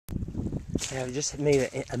And I've just made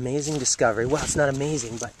an amazing discovery. Well, it's not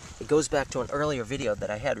amazing, but it goes back to an earlier video that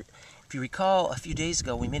I had. If you recall, a few days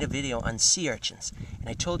ago, we made a video on sea urchins. And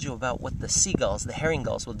I told you about what the seagulls, the herring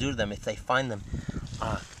gulls, will do to them if they find them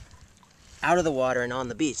out of the water and on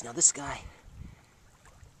the beach. Now, this guy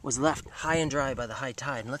was left high and dry by the high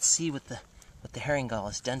tide. And let's see what the herring gull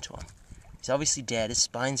has done to him. He's obviously dead. His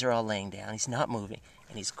spines are all laying down. He's not moving.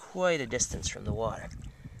 And he's quite a distance from the water.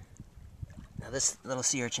 Now, this little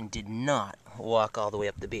sea urchin did not walk all the way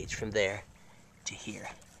up the beach from there to here.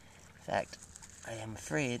 In fact, I am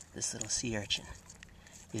afraid this little sea urchin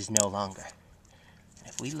is no longer. And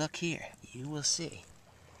if we look here, you will see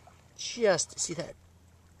that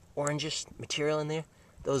orangish material in there?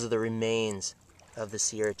 Those are the remains of the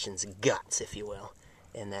sea urchin's guts, if you will.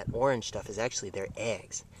 And that orange stuff is actually their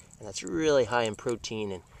eggs. And that's really high in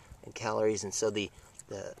protein and calories. And so the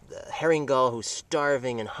herring gull, who's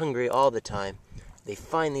starving and hungry all the time, they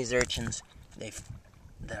find these urchins.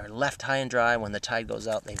 They're left high and dry. When the tide goes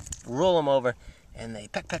out, they roll them over and they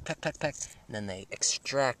peck, and then they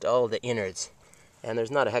extract all the innards. And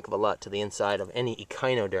there's not a heck of a lot to the inside of any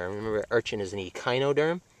echinoderm. Remember, urchin is an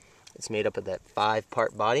echinoderm. It's made up of that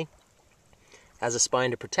 5-part body. Has a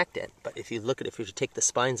spine to protect it. But if you take the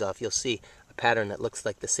spines off, you'll see a pattern that looks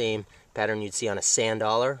like the same pattern you'd see on a sand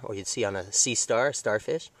dollar, or you'd see on a sea star, a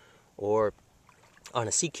starfish, or on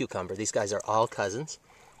a sea cucumber. These guys are all cousins,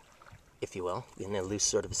 if you will, in a loose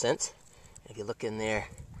sort of sense. If you look in there,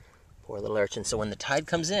 poor little urchin. So when the tide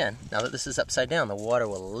comes in, now that this is upside down, the water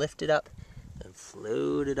will lift it up and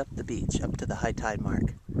float it up the beach, up to the high tide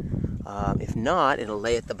mark. If not, it'll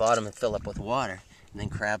lay at the bottom and fill up with water, and then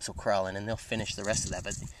crabs will crawl in, and they'll finish the rest of that.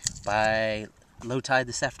 But by low tide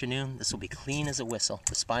this afternoon, this will be clean as a whistle.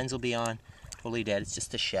 The spines will be on, totally dead. It's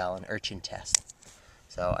just a shell, an urchin test.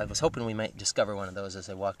 So I was hoping we might discover one of those as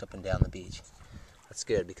I walked up and down the beach. That's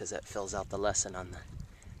good, because that fills out the lesson on the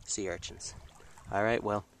sea urchins. All right,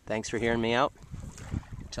 well, thanks for hearing me out.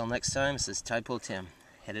 Until next time, this is Tidepool Tim,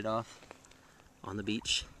 headed off on the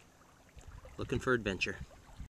beach, looking for adventure.